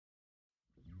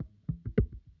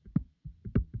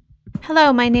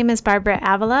Hello, my name is Barbara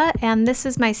Avila, and this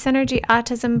is my Synergy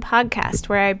Autism podcast,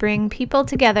 where I bring people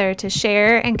together to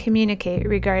share and communicate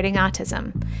regarding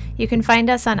autism. You can find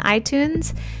us on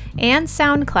iTunes and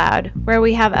SoundCloud, where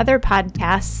we have other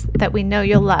podcasts that we know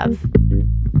you'll love.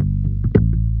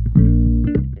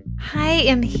 I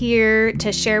am here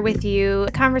to share with you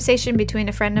a conversation between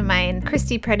a friend of mine,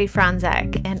 Kristie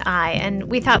Pretti-Frontczak, and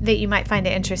we thought that you might find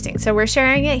it interesting. So we're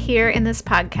sharing it here in this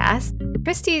podcast.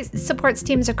 Kristie supports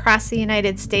teams across the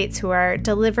United States who are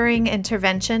delivering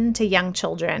intervention to young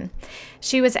children.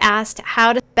 She was asked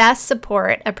how to best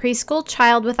support a preschool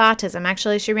child with autism.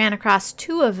 Actually, she ran across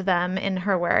two of them in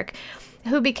her work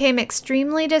who became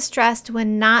extremely distressed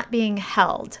when not being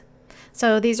held.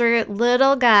 So these are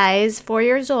little guys, 4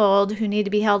 years old, who need to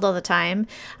be held all the time.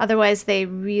 Otherwise, they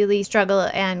really struggle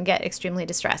and get extremely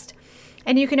distressed.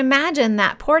 And you can imagine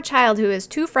that poor child who is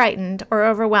too frightened or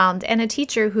overwhelmed, and a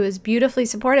teacher who is beautifully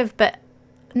supportive, but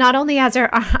not only has her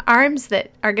arms that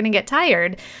are going to get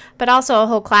tired, but also a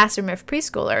whole classroom of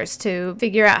preschoolers to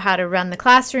figure out how to run the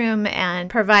classroom and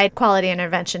provide quality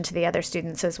intervention to the other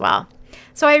students as well.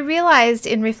 So I realized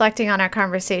in reflecting on our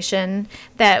conversation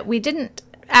that we didn't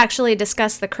actually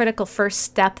discuss the critical first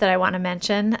step that I want to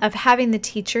mention of having the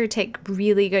teacher take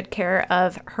really good care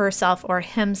of herself or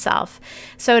himself.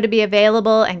 So to be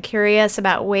available and curious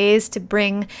about ways to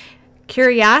bring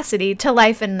curiosity to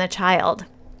life in the child.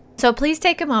 So please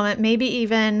take a moment, maybe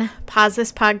even pause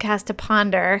this podcast to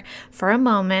ponder for a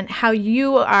moment how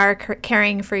you are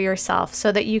caring for yourself so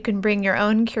that you can bring your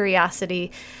own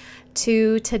curiosity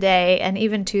to today and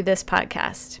even to this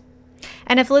podcast.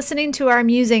 And if listening to our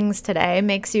musings today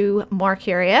makes you more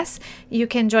curious, you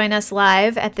can join us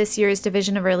live at this year's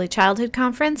Division of Early Childhood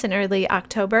Conference in early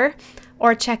October,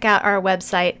 or check out our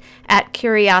website at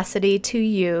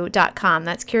curiosity2u.com.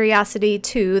 That's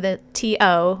curiosity2, the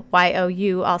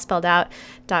T-O-Y-O-U, all spelled out,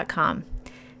 .com.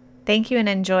 Thank you and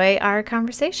enjoy our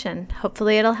conversation.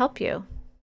 Hopefully it'll help you.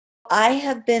 I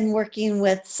have been working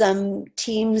with some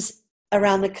teams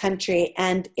around the country,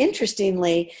 and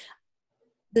interestingly,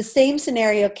 the same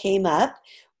scenario came up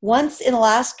once in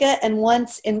Alaska and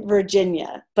once in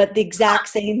Virginia, but the exact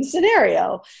same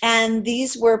scenario. And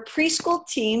these were preschool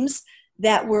teams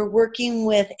that were working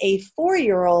with a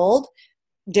 4-year-old,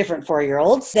 different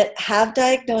 4-year-olds that have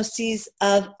diagnoses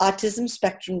of autism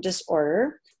spectrum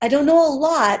disorder. I don't know a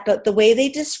lot, but the way they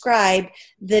describe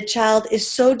the child is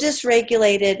so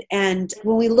dysregulated. And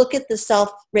when we look at the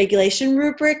self-regulation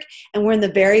rubric, and we're in the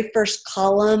very first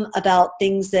column about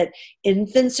things that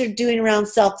infants are doing around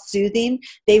self-soothing,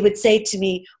 they would say to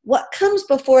me, what comes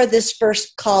before this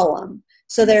first column?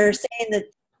 So they're saying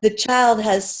that the child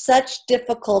has such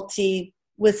difficulty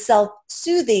with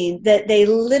self-soothing that they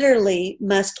literally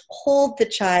must hold the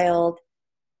child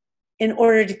in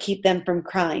order to keep them from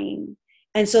crying.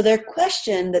 And so their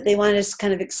question that they wanted to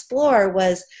kind of explore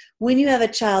was, when you have a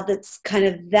child that's kind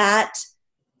of that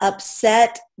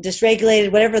upset,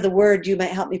 dysregulated, whatever the word, you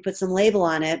might help me put some label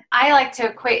on it. I like to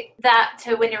equate that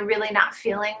to when you're really not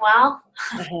feeling well.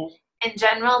 In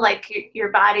general, like your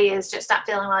body is just not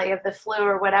feeling well, you have the flu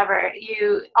or whatever,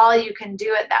 all you can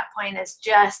do at that point is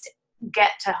just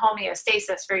get to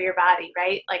homeostasis for your body,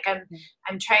 right? Like I'm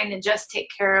trying to just take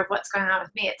care of what's going on with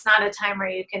me. It's not a time where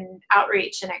you can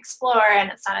outreach and explore,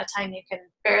 and it's not a time you can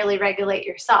barely regulate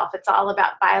yourself. It's all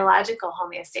about biological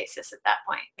homeostasis at that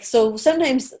point. So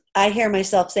sometimes I hear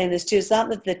myself saying this too. It's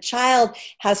not that the child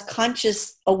has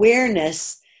conscious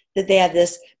awareness that they have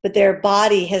this, but their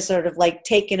body has sort of like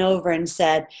taken over and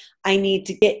said, I need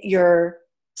to get your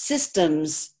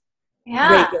systems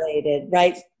regulated,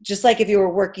 right? Just like if you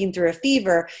were working through a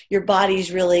fever, your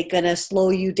body's really going to slow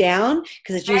you down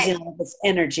because it's using all this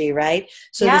energy, right?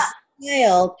 So this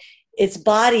child, its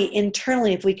body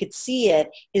internally, if we could see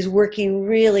it, is working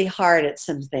really hard at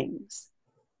some things.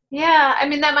 Yeah, I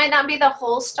mean, that might not be the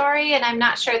whole story, and I'm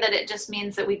not sure that it just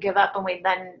means that we give up and we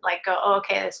then like go, oh,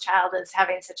 okay, this child is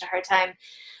having such a hard time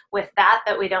with that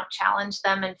we don't challenge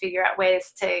them and figure out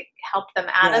ways to help them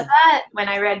out of that. When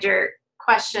I read your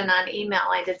question on email,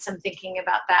 I did some thinking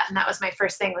about that, and that was my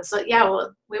first thing was,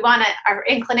 our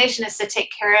inclination is to take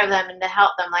care of them and to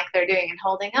help them like they're doing and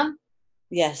holding them.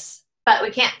 Yes. But we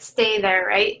can't stay there,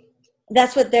 right?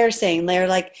 That's what they're saying. They're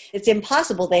like, it's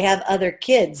impossible. They have other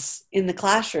kids in the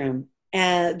classroom.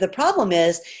 And the problem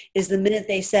is the minute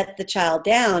they set the child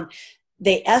down,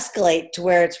 they escalate to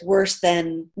where it's worse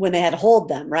than when they had to hold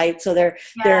them, right? So they're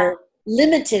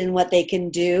limited in what they can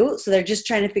do. So they're just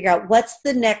trying to figure out what's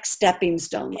the next stepping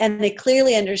stone. And they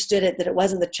clearly understood it, that it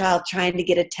wasn't the child trying to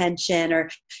get attention or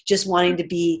just wanting to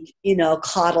be,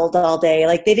 coddled all day.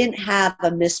 Like they didn't have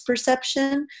a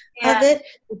misperception of it.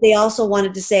 But they also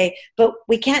wanted to say, but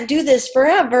we can't do this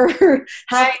forever.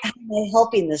 How am I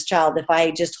helping this child if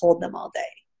I just hold them all day?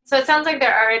 So it sounds like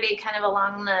they're already kind of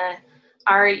along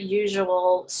our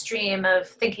usual stream of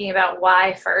thinking about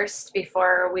why first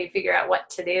before we figure out what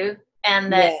to do.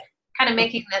 And that kind of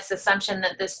making this assumption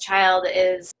that this child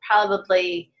is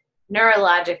probably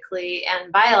neurologically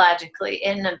and biologically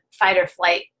in a fight or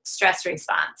flight stress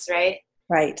response, right?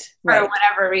 Right. For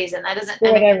whatever reason. That doesn't.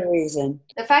 For whatever reason.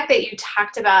 The fact that you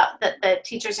talked about that the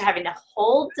teachers are having to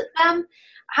hold them,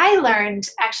 I learned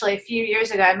actually a few years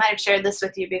ago, I might have shared this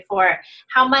with you before,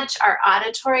 how much our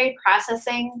auditory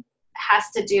processing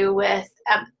has to do with,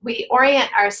 we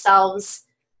orient ourselves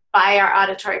by our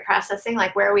auditory processing,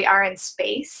 like where we are in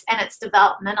space, and it's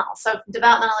developmental. So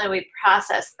developmentally we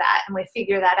process that and we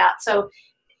figure that out. So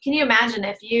can you imagine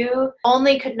if you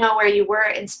only could know where you were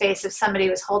in space if somebody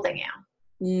was holding you?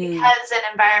 Because an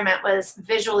environment was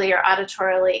visually or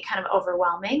auditorily kind of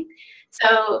overwhelming.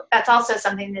 So that's also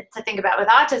something to think about with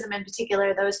autism in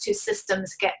particular. Those two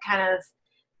systems get kind of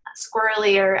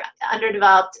squirrely or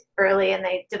underdeveloped early and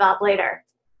they develop later.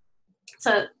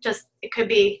 So just, it could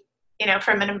be,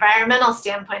 from an environmental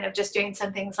standpoint of just doing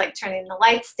some things like turning the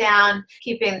lights down,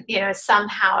 keeping,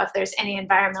 somehow if there's any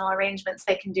environmental arrangements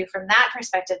they can do from that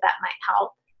perspective, that might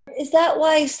help. Is that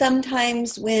why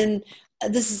sometimes when,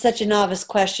 this is such a novice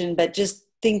question, but just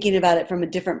thinking about it from a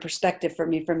different perspective for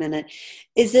me for a minute,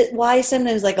 is it why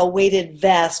sometimes like a weighted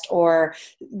vest or,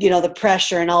 the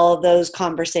pressure and all of those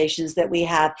conversations that we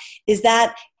have, is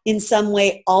that in some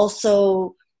way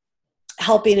also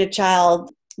helping a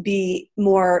child be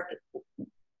more,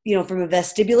 from a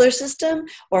vestibular system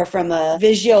or from a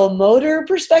visuomotor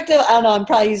perspective? I don't know, I'm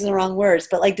probably using the wrong words,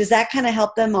 but like, does that kind of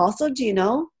help them also? Do you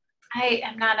know? I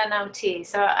am not an OT,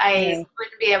 so I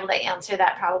wouldn't be able to answer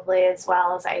that probably as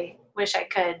well as I wish I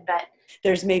could, but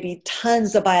there's maybe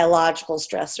tons of biological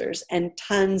stressors and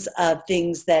tons of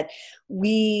things that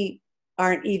we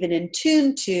aren't even in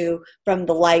tune to, from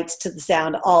the lights to the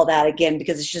sound, all that, again,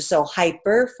 because it's just so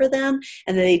hyper for them,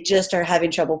 and they just are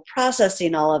having trouble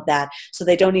processing all of that, so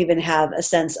they don't even have a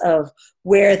sense of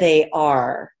where they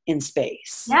are in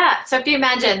space. Yeah, so if you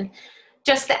imagine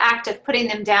just the act of putting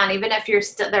them down, even if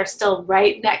they're still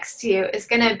right next to you, is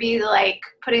going to be like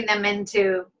putting them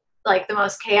into like the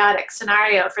most chaotic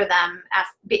scenario for them,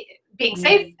 being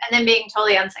safe and then being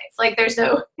totally unsafe. Like there's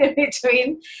no in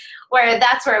between, where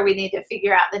that's where we need to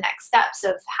figure out the next steps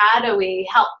of how do we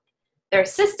help their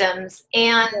systems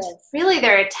and really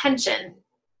their attention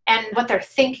and what they're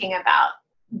thinking about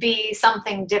be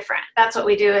something different. That's what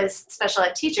we do as special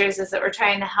ed teachers, is that we're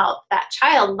trying to help that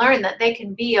child learn that they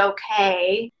can be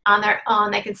okay on their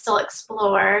own. They can still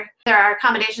explore. There are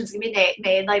accommodations can be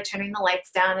made, like turning the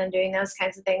lights down and doing those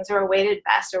kinds of things, or a weighted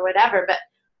vest or whatever, but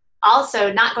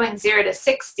also not going 0 to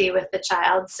 60 with the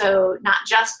child. So not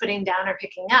just putting down or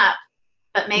picking up,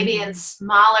 but maybe in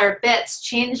smaller bits,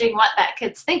 changing what that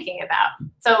kid's thinking about.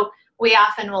 So we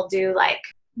often will do like,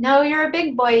 no, you're a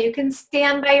big boy, you can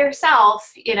stand by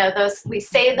yourself. We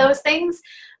say those things,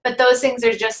 but those things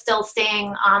are just still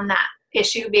staying on that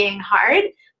issue being hard.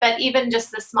 But even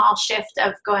just the small shift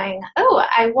of going, oh,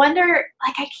 I wonder,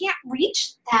 like, I can't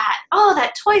reach that. Oh,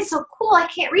 that toy's so cool, I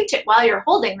can't reach it, while you're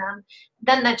holding them.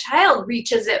 Then the child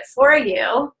reaches it for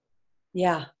you.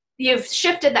 Yeah. You've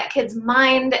shifted that kid's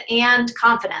mind and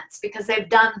confidence because they've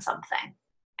done something.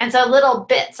 And so little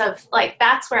bits of like,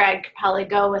 that's where I'd probably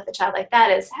go with a child like that,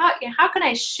 is how can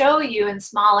I show you in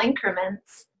small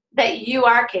increments that you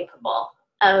are capable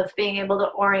of being able to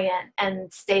orient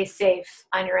and stay safe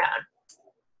on your own?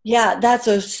 Yeah, that's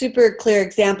a super clear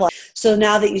example. So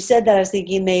now that you said that, I was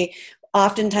thinking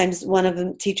oftentimes one of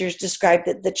the teachers described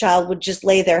that the child would just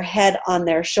lay their head on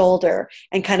their shoulder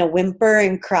and kind of whimper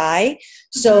and cry.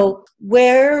 So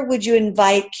where would you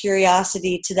invite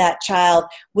curiosity to that child?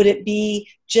 Would it be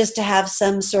just to have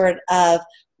some sort of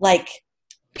like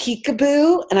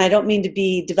peekaboo? And I don't mean to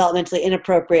be developmentally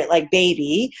inappropriate like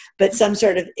baby, but some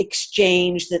sort of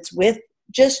exchange that's with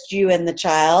just you and the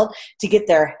child to get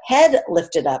their head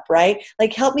lifted up, right?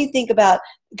 Like help me think about,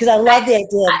 because I love the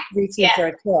idea of reaching for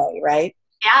a toy, right?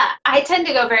 Yeah, I tend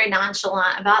to go very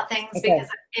nonchalant about things because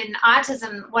in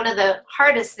autism, one of the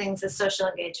hardest things is social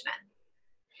engagement.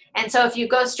 And so if you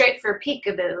go straight for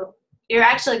peekaboo, you're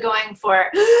actually going for,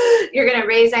 you're going to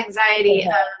raise anxiety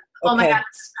of, oh my God,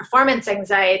 this is performance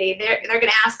anxiety. They're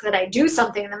going to ask that I do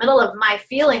something in the middle of my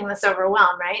feeling this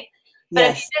overwhelm, right?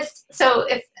 But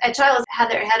if a child had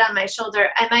their head on my shoulder,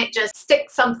 I might just stick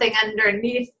something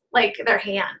underneath like their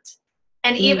hand.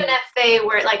 And even if they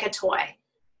were like a toy,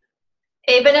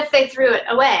 even if they threw it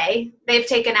away, they've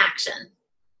taken action.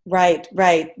 Right.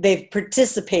 They've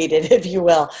participated, if you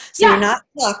will. So You're not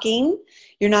talking,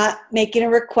 you're not making a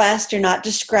request, you're not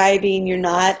describing, you're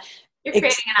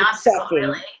creating an obstacle,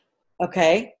 really.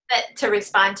 Okay. To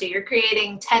respond to. You're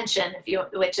creating tension,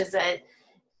 which is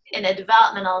in a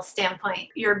developmental standpoint,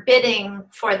 you're bidding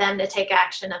for them to take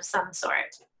action of some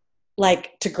sort.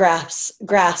 Like to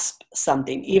grasp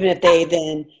something, even if they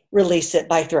then release it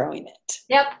by throwing it.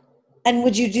 Yep. And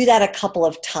would you do that a couple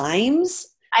of times?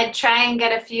 I'd try and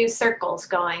get a few circles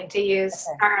going to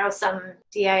borrow some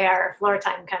DIR floor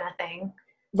time kind of thing.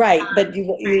 Right, but you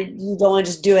don't want to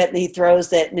just do it and he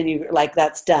throws it and then you like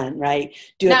that's done, right?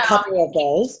 Do a couple of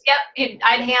those. Yep,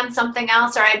 I'd hand something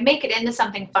else or I'd make it into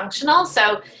something functional.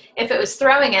 So if it was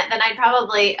throwing it, then I'd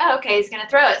probably, okay, he's going to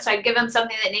throw it. So I'd give him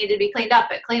something that needed to be cleaned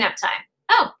up at cleanup time.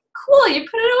 Oh, cool, you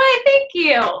put it away, thank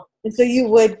you. And so you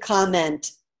would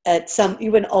comment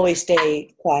you wouldn't always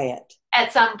stay quiet.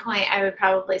 At some point, I would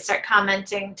probably start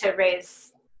commenting to raise.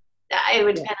 It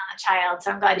would depend on the child,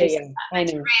 so I'm glad you said that.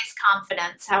 To raise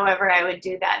confidence, however, I would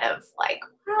do that of like,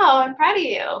 "Oh, I'm proud of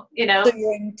you." So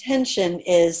your intention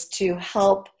is to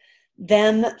help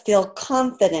them feel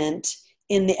confident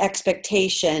in the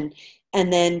expectation,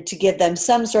 and then to give them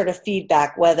some sort of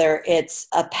feedback, whether it's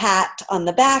a pat on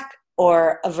the back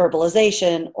or a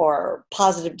verbalization or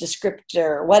positive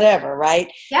descriptor, whatever,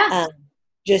 right? Yeah.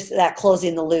 Just that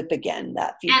closing the loop again,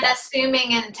 that feedback. And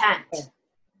assuming intent. Okay.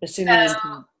 Intent.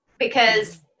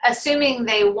 Because assuming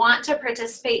they want to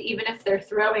participate even if they're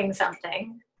throwing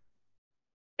something,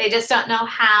 they just don't know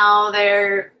how,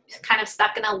 they're kind of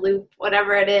stuck in a loop,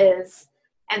 whatever it is.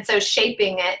 And so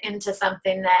shaping it into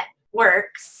something that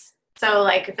works. So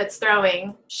like if it's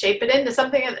throwing, shape it into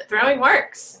something that throwing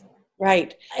works.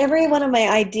 Right. Every one of my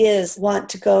ideas want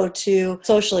to go to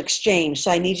social exchange,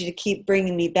 so I need you to keep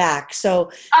bringing me back.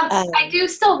 So I do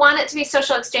still want it to be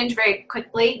social exchange very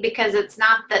quickly because it's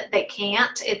not that they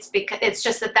can't. It's because it's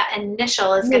just that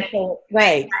initial is going to be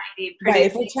right.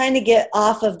 If we're trying to get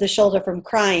off of the shoulder from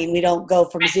crying, we don't go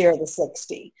from 0 to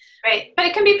 60. Right, but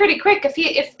it can be pretty quick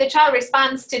if the child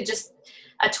responds to just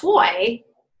a toy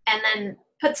and then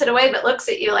puts it away but looks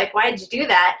at you like, "Why did you do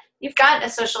that?" You've got a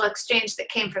social exchange that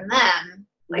came from them,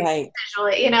 like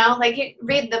visually, like you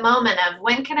read the moment of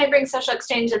when can I bring social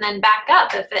exchange and then back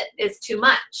up if it is too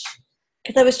much.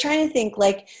 Because I was trying to think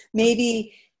like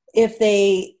maybe if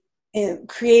they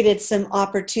created some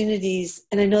opportunities,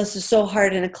 and I know this is so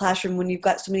hard in a classroom when you've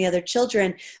got so many other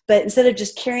children, but instead of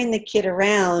just carrying the kid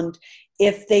around,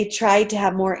 if they tried to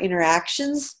have more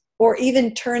interactions or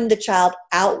even turn the child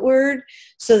outward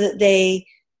so that they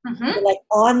were like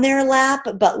on their lap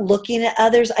but looking at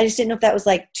others. I just didn't know if that was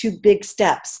like 2 big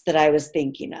steps that I was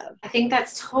thinking of. I think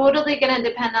that's totally going to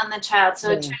depend on the child. So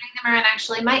turning them around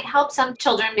actually might help some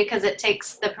children because it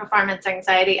takes the performance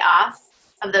anxiety off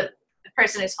of the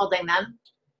person who's holding them.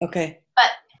 Okay.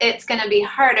 But it's going to be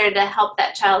harder to help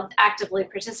that child actively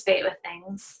participate with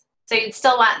things.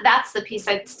 So that's the piece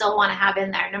I'd still want to have in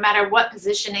there, no matter what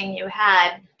positioning you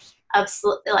had, of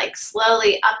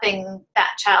slowly upping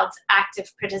that child's active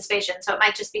participation. So it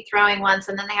might just be throwing once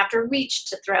and then they have to reach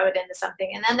to throw it into something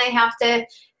and then they have to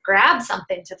grab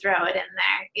something to throw it in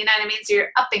there. You know what I mean? So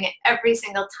you're upping it every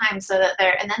single time so that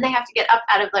and then they have to get up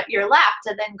out of your lap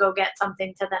to then go get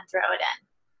something to then throw it in.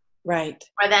 Right.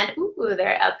 Or then,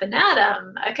 they're up and at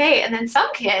them. Okay. And then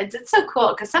some kids, it's so cool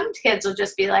because some kids will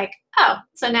just be like, "Oh,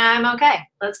 so now I'm okay.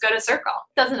 Let's go to circle."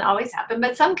 Doesn't always happen.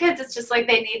 But some kids, it's just like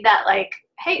they need that like,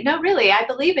 "Hey, no, really, I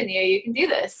believe in you. You can do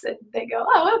this." And they go,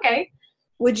 "Oh, okay."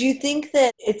 Would you think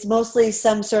that it's mostly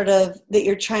some sort of that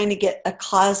you're trying to get a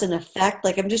cause and effect?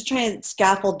 Like I'm just trying to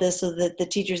scaffold this so that the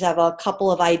teachers have a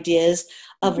couple of ideas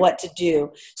of what to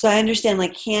do. So I understand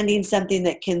like handing something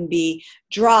that can be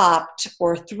dropped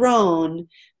or thrown,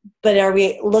 but are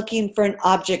we looking for an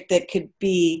object that could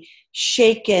be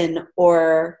shaken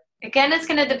or? Again, it's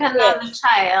going to depend on the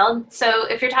child. So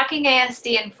if you're talking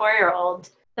ASD and 4-year-old,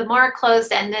 the more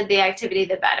closed-ended the activity,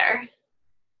 the better.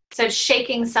 So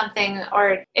shaking something,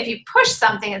 or if you push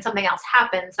something and something else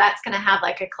happens, that's going to have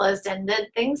like a closed-ended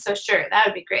thing. So sure, that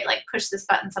would be great. Like push this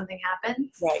button, something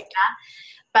happens. Right. Yeah.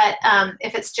 But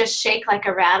if it's just shake like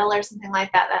a rattle or something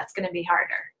like that, that's going to be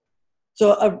harder.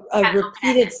 So a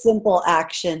repeated simple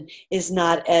action is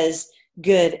not as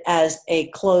good as a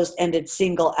closed-ended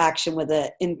single action with an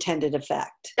intended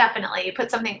effect. Definitely. You put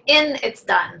something in, it's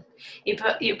done.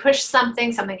 You push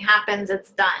something happens,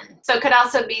 it's done. So it could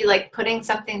also be like putting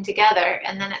something together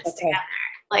and then it's together.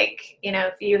 Like,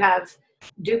 if you have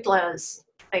Duplos,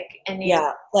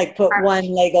 Yeah, like put one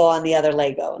Lego on the other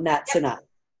Lego, and that's enough.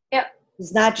 Yep.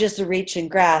 It's not just a reach and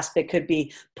grasp. It could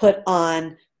be put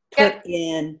on, put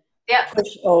in,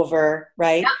 push over,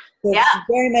 right? Yep. It's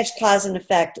very much cause and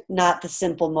effect, not the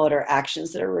simple motor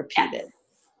actions that are repeated.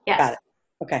 Yes. Got it.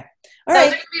 Okay. All right.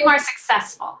 right. Those are be more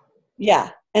successful. Yeah.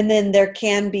 And then there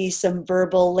can be some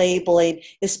verbal labeling,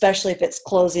 especially if it's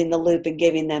closing the loop and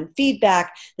giving them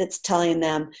feedback that's telling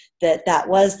them that that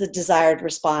was the desired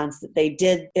response, that they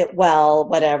did it well,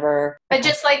 whatever. But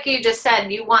just like you just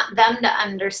said, you want them to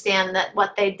understand that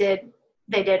what they did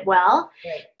well.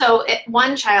 Right. So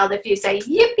one child, if you say,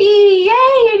 yippee, yay,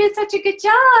 you did such a good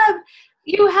job,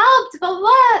 you helped, blah,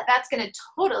 blah, that's going to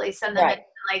totally send them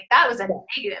like that was a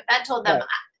negative. That told them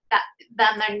that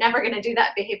they're never going to do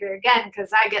that behavior again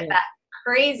because I get that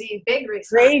crazy big response.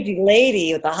 Crazy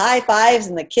lady with the high fives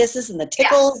and the kisses and the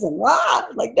tickles and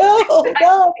like, no,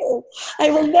 I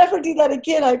will never do that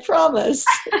again, I promise.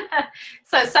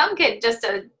 So some kid just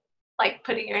like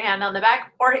putting your hand on the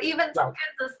back, or even some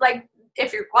kids is like,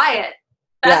 if you're quiet,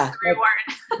 that's the reward.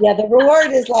 Yeah, the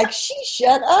reward is like,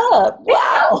 shut up.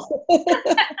 Wow.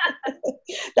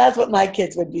 That's what my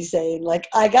kids would be saying. Like,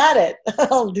 I got it.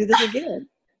 I'll do this again.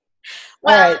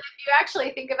 Well, all right. If you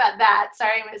actually think about that,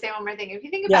 sorry, I'm going to say one more thing. If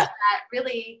you think about that,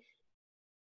 really,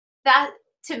 that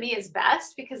to me is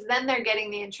best because then they're getting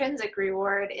the intrinsic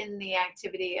reward in the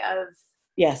activity of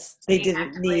they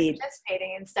didn't need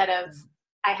participating instead of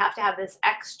I have to have this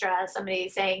extra somebody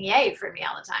saying yay for me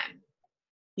all the time.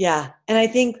 Yeah. And I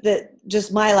think that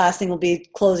just my last thing will be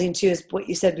closing too is what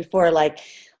you said before, like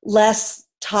less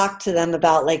talk to them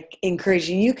about like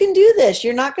encouraging, you can do this.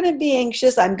 You're not going to be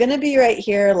anxious. I'm going to be right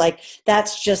here. Like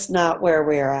that's just not where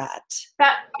we're at.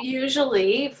 That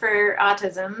usually for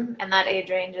autism and that age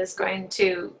range is going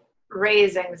to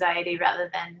raise anxiety rather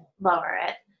than lower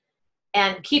it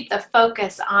and keep the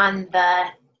focus on the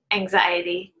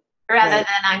anxiety rather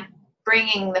than I'm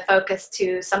bringing the focus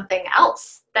to something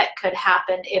else that could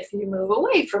happen if you move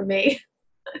away from me.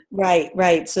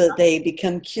 Right. So that they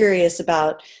become curious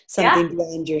about something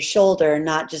beyond your shoulder,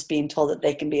 not just being told that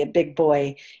they can be a big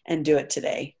boy and do it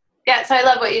today. Yeah, so I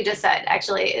love what you just said,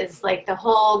 actually, is like the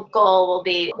whole goal will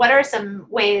be, what are some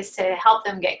ways to help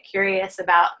them get curious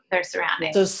about their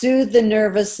surroundings? So soothe the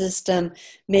nervous system,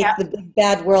 make the big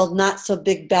bad world not so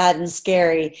big, bad, and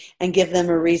scary, and give them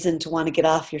a reason to want to get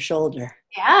off your shoulder.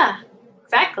 Yeah,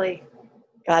 exactly.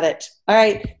 Got it. All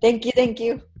right. Thank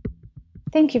you.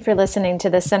 Thank you for listening to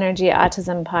the Synergy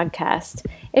Autism podcast.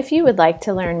 If you would like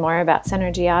to learn more about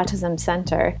Synergy Autism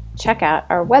Center, check out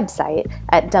our website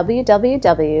at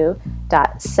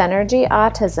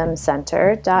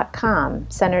www.synergyautismcenter.com.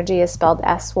 Synergy is spelled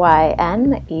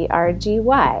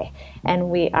SYNERGY, and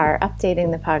we are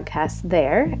updating the podcast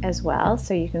there as well,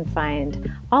 so you can find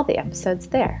all the episodes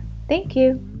there. Thank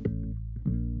you.